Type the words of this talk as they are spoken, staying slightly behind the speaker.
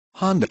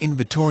Honda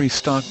inventory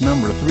stock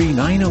number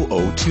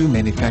 39002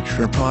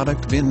 manufacturer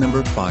product VIN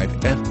number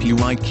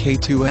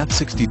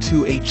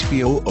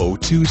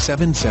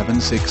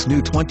 5FPYK2F62HV002776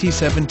 new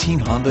 2017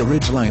 Honda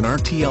Ridgeline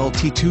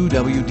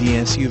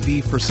RTLT2WD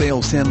SUV for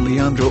sale San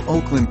Leandro,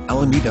 Oakland,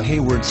 Alameda,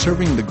 Hayward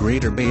serving the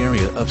Greater Bay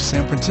Area of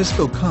San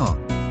Francisco, CA.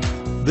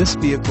 This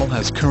vehicle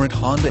has current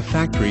Honda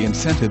factory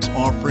incentives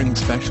offering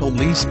special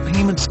lease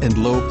payments and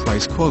low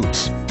price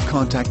quotes.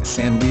 Contact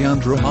San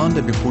Leandro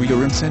Honda before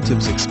your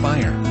incentives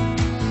expire.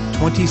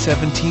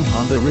 2017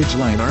 Honda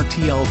Ridgeline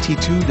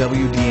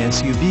RTLT2WD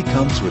SUV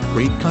comes with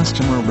great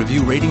customer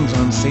review ratings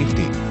on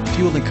safety,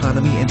 fuel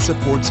economy and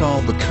supports all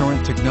the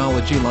current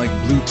technology like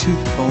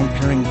Bluetooth phone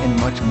pairing and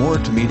much more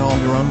to meet all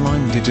your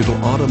online digital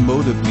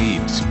automotive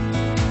needs.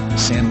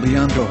 San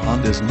Leandro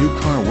Honda's new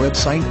car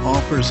website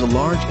offers a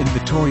large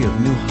inventory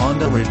of new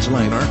Honda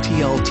Ridgeline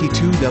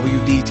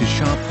RTLT2WD to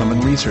shop from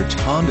and research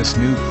Honda's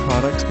new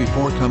products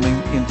before coming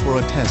in for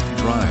a test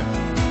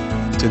drive.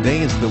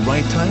 Today is the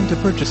right time to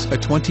purchase a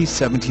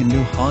 2017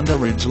 new Honda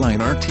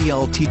Ridgeline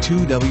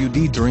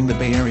RTLT2WD during the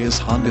Bay Area's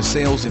Honda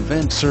sales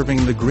event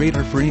serving the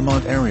greater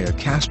Fremont area,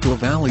 Castro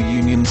Valley,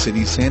 Union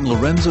City, San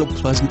Lorenzo,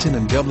 Pleasanton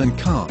and Dublin,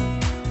 CA.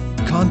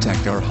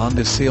 Contact our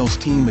Honda sales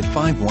team at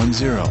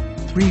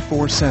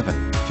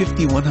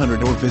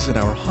 510-347-5100 or visit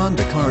our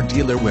Honda car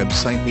dealer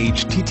website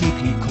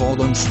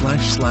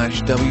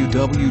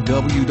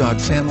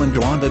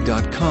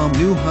http://www.sanleandrohonda.com.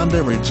 New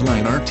Honda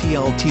Ridgeline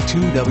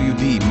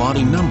RTLT2WD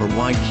model number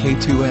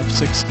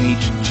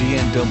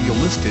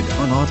YK2F6HGNW listed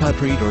on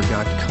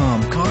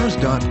Autotrader.com,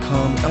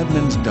 Cars.com,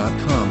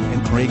 Edmunds.com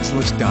and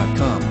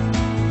Craigslist.com.